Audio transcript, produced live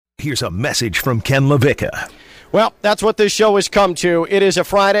Here's a message from Ken LaVicka. Well, that's what this show has come to. It is a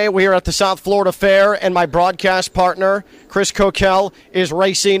Friday. We're at the South Florida Fair, and my broadcast partner, Chris Kokell, is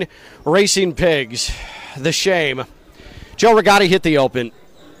racing pigs. The shame. Joe Rigotti hit the open.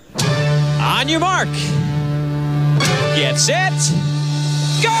 On your mark. Get set.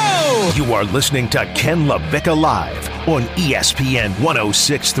 Go! You are listening to Ken LaVicka Live on ESPN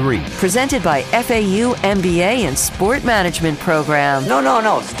 106.3. Presented by FAU MBA and Sport Management Program.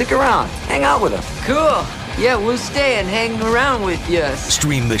 No. Stick around. Hang out with us. Cool. Yeah, we'll stay and hang around with you.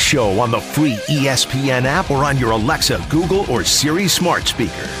 Stream the show on the free ESPN app or on your Alexa, Google, or Siri smart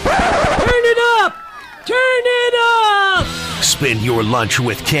speaker. Turn it up! Turn it up! Spend your lunch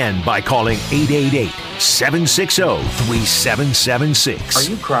with Ken by calling 888-760-3776. Are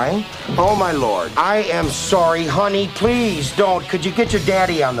you crying? Oh, my Lord. I am sorry, honey. Please don't. Could you get your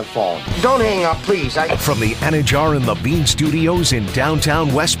daddy on the phone? Don't hang up, please. From the Anajar and Levine Studios in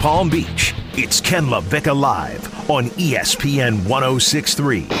downtown West Palm Beach, it's Ken LaVicka Live on ESPN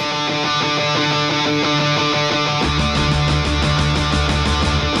 106.3.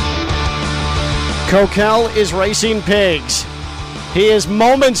 Kokell is racing pigs. He is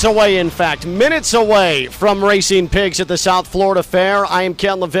moments away, in fact, minutes away from racing pigs at the South Florida Fair. I am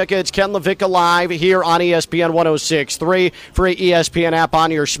Ken LaVicka. It's Ken LaVicka Live here on ESPN 106.3. Free ESPN app on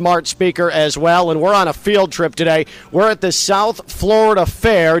your smart speaker as well. And we're on a field trip today. We're at the South Florida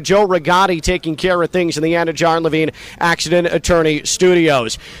Fair. Joe Rigotti taking care of things in the Anajar and Levine Accident Attorney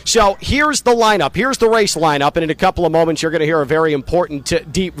Studios. So here's the lineup. Here's the race lineup. And in a couple of moments, you're going to hear a very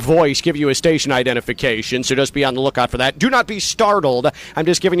important deep voice give you a station identification. So just be on the lookout for that. Do not be startled. I'm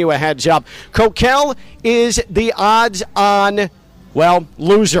just giving you a heads up. Kokell is the odds-on,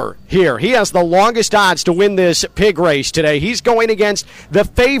 loser here. He has the longest odds to win this pig race today. He's going against the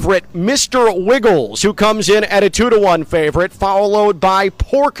favorite, Mr. Wiggles, who comes in at a 2-1 favorite, followed by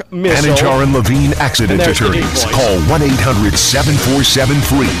Pork Missile. Anajar and Levine Accident Attorneys. Call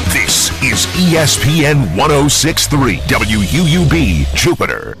 1-800-7473-FREE. This is ESPN 106.3 WUUB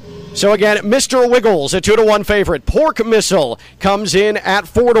Jupiter. So again, Mr. Wiggles, a 2-1 favorite. Pork Missile comes in at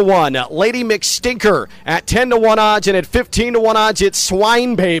 4-1. Lady McStinker at 10-1 odds, and at 15-1 odds, it's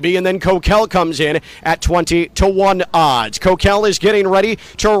Swine Baby. And then Kokell comes in at 20-1 odds. Kokell is getting ready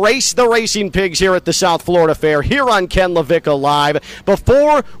to race the racing pigs here at the South Florida Fair, here on Ken LaVicka Live.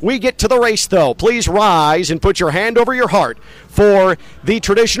 Before we get to the race, though, please rise and put your hand over your heart for the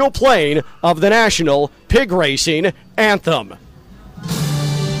traditional playing of the National Pig Racing Anthem.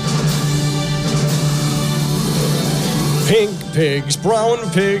 Pink pigs, brown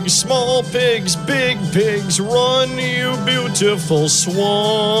pigs, small pigs, big pigs, run, you beautiful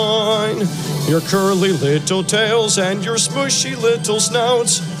swine. Your curly little tails and your smushy little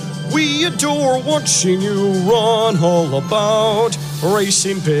snouts, we adore watching you run all about.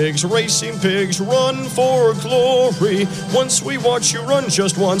 Racing pigs, run for glory. Once we watch you run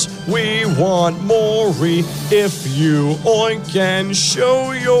just once, we want more. If you oink and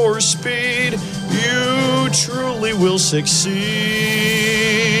show your speed, you truly will succeed.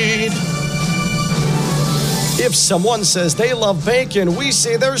 If someone says they love bacon, we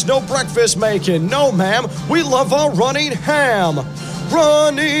say there's no breakfast making. No, ma'am, we love our running ham.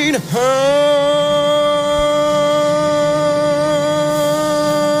 Running ham.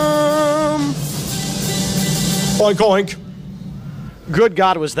 Oink, oink. Good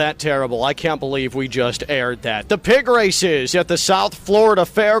God, was that terrible. I can't believe we just aired that. The pig races at the South Florida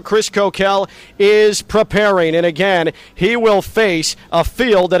Fair. Chris Kokell is preparing. And again, he will face a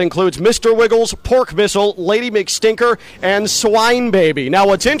field that includes Mr. Wiggles, Pork Missile, Lady McStinker, and Swine Baby. Now,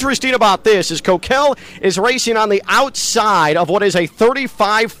 what's interesting about this is Kokell is racing on the outside of what is a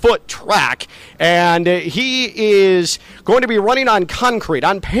 35-foot track. And he is going to be running on concrete,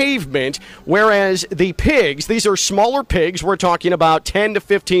 on pavement, whereas the pigs, these are smaller pigs, we're talking about 10 to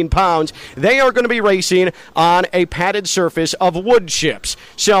 15 pounds, they are going to be racing on a padded surface of wood chips.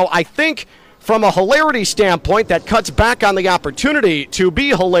 So I think from a hilarity standpoint, that cuts back on the opportunity to be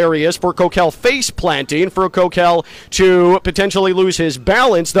hilarious for Kokell face planting, for Kokell to potentially lose his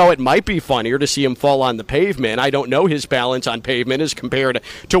balance, though it might be funnier to see him fall on the pavement. I don't know his balance on pavement as compared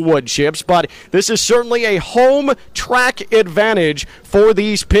to wood chips, but this is certainly a home track advantage for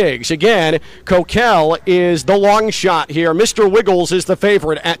these pigs. Again, Kokell is the long shot here. Mr. Wiggles is the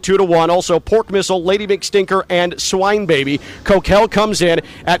favorite at 2-1. Also, Pork Missile, Lady McStinker, and Swine Baby. Kokell comes in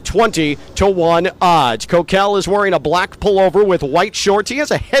at 20-1. 2-1 odds. Kokell is wearing a black pullover with white shorts. He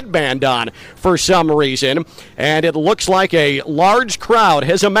has a headband on for some reason, and it looks like a large crowd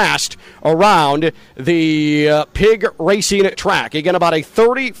has amassed around the pig racing track. Again, about a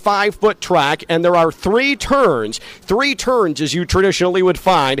 35-foot track, and there are three turns as you traditionally would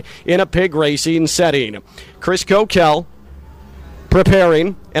find in a pig racing setting. Chris Kokell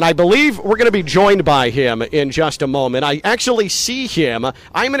preparing, and I believe we're going to be joined by him in just a moment. I actually see him.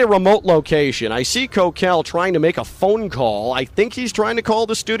 I'm in a remote location. I see Kokell trying to make a phone call. I think he's trying to call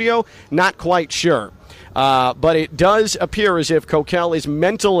the studio. Not quite sure. But it does appear as if Kokell is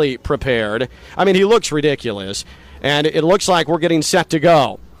mentally prepared. I mean, he looks ridiculous, and it looks like we're getting set to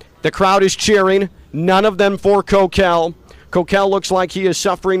go. The crowd is cheering, none of them for Kokell. Kokell looks like he is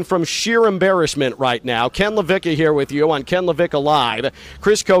suffering from sheer embarrassment right now. Ken LaVicka here with you on Ken LaVicka Live.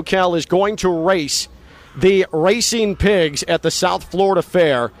 Chris Kokell is going to race the racing pigs at the South Florida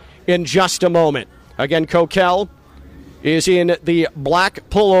Fair in just a moment. Again, Kokell is in the black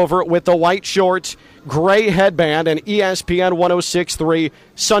pullover with the white shorts, gray headband, and ESPN 106.3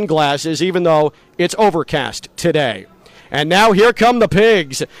 sunglasses, even though it's overcast today. And now here come the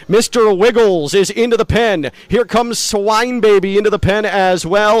pigs. Mr. Wiggles is into the pen. Here comes Swine Baby into the pen as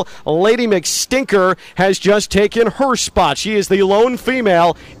well. Lady McStinker has just taken her spot. She is the lone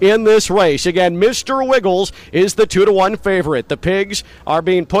female in this race. Again, Mr. Wiggles is the 2-1 favorite. The pigs are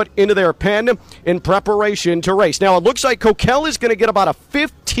being put into their pen in preparation to race. Now, it looks like Kokell is going to get about a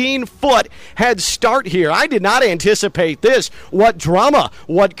 15-foot head start here. I did not anticipate this. What drama,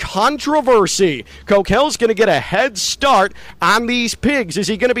 what controversy. Kokell's going to get a head start on these pigs. Is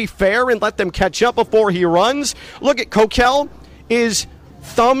he going to be fair and let them catch up before he runs? Look at Kokell is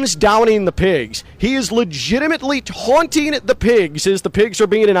thumbs downing the pigs. He is legitimately taunting the pigs as the pigs are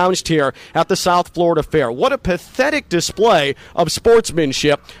being announced here at the South Florida Fair. What a pathetic display of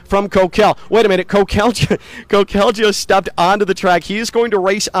sportsmanship from Kokell. Wait a minute, Kokell just stepped onto the track. He is going to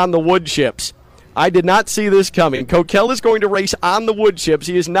race on the wood chips. I did not see this coming. Kokell is going to race on the wood chips.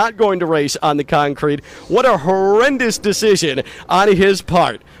 He is not going to race on the concrete. What a horrendous decision on his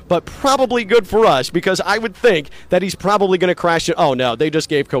part. But probably good for us, because I would think that he's probably going to crash it. Oh, no, they just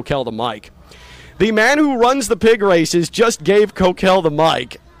gave Kokell the mic. The man who runs the pig races just gave Kokell the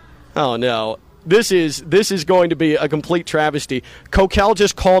mic. Oh, no. This is going to be a complete travesty. Kokell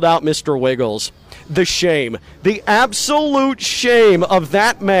just called out Mr. Wiggles. The shame, the absolute shame of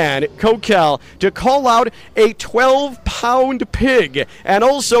that man, Kokell, to call out a 12-pound pig, and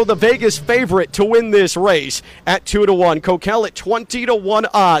also the Vegas favorite to win this race at 2-1. Kokell at 20-1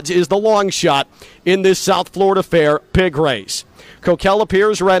 odds is the long shot in this South Florida Fair pig race. Kokell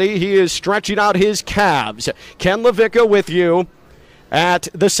appears ready. He is stretching out his calves. Ken LaVicka with you at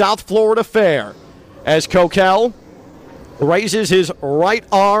the South Florida Fair as Kokell raises his right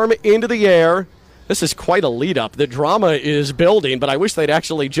arm into the air. This is quite a lead-up. The drama is building, but I wish they'd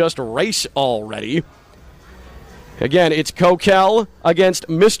actually just race already. Again, it's Kokell against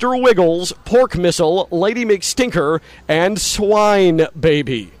Mr. Wiggles, Pork Missile, Lady McStinker, and Swine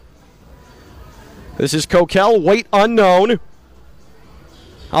Baby. This is Kokell, weight unknown,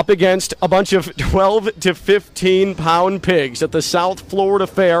 up against a bunch of 12 to 15-pound pigs at the South Florida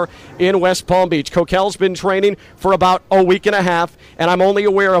Fair in West Palm Beach. Kokell's been training for about a week and a half, and I'm only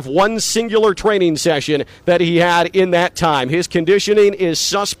aware of one singular training session that he had in that time. His conditioning is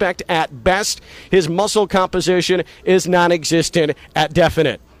suspect at best. His muscle composition is non-existent at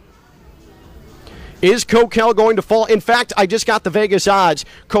definite. Is Kokell going to fall? In fact, I just got the Vegas odds.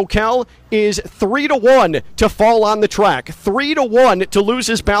 Kokell is 3-1 to fall on the track. 3-1 to lose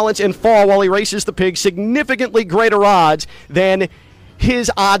his balance and fall while he races the pig. Significantly greater odds than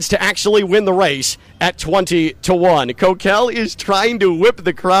his odds to actually win the race at 20-1. Kokell is trying to whip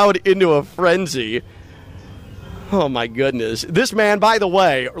the crowd into a frenzy. Oh, my goodness. This man, by the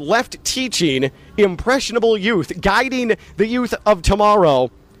way, left teaching impressionable youth, guiding the youth of tomorrow,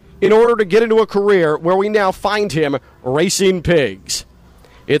 in order to get into a career where we now find him racing pigs.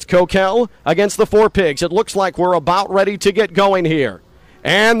 It's Kokell against the four pigs. It looks like we're about ready to get going here.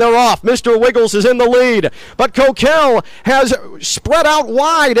 And they're off. Mr. Wiggles is in the lead. But Kokell has spread out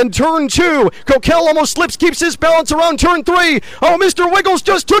wide in turn 2. Kokell almost slips, keeps his balance around turn 3. Oh, Mr. Wiggles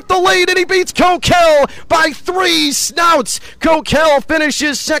just took the lead, and he beats Kokell by 3 snouts. Kokell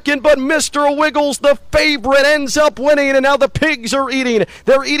finishes second, but Mr. Wiggles, the favorite, ends up winning. And now the pigs are eating.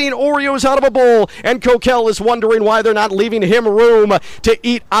 They're eating Oreos out of a bowl. And Kokell is wondering why they're not leaving him room to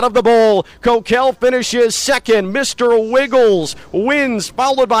eat out of the bowl. Kokell finishes second. Mr. Wiggles wins,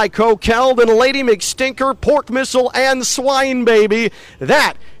 followed by Kokell, then Lady McStinker, Pork Missile, and Swine Baby.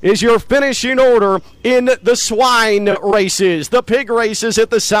 That is your finishing order in the swine races, the pig races at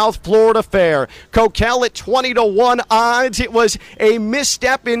the South Florida Fair. Kokell at 20-1 odds. It was a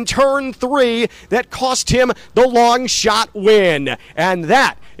misstep in turn 3 that cost him the long shot win. And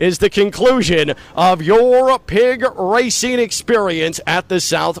that is the conclusion of your pig racing experience at the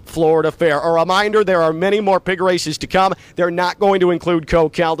South Florida Fair. A reminder, there are many more pig races to come. They're not going to include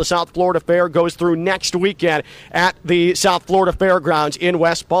Kokell. The South Florida Fair goes through next weekend at the South Florida Fairgrounds in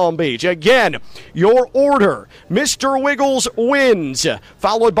West Palm Beach. Again, your order: Mr. Wiggles wins,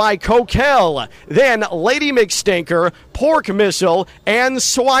 followed by Kokell, then Lady McStinker, Pork Missile, and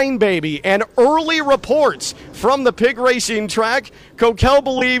Swine Baby. And early reports from the pig racing track, Kokell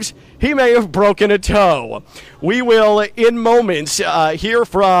believes he may have broken a toe. We will, in moments, hear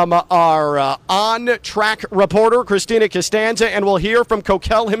from our on-track reporter, Christina Costanza, and we'll hear from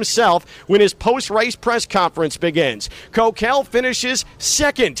Kokell himself when his post-race press conference begins. Kokell finishes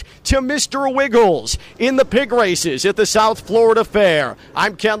second to Mr. Wiggles in the pig races at the South Florida Fair.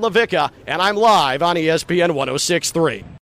 I'm Ken LaVicka, and I'm live on ESPN 106.3.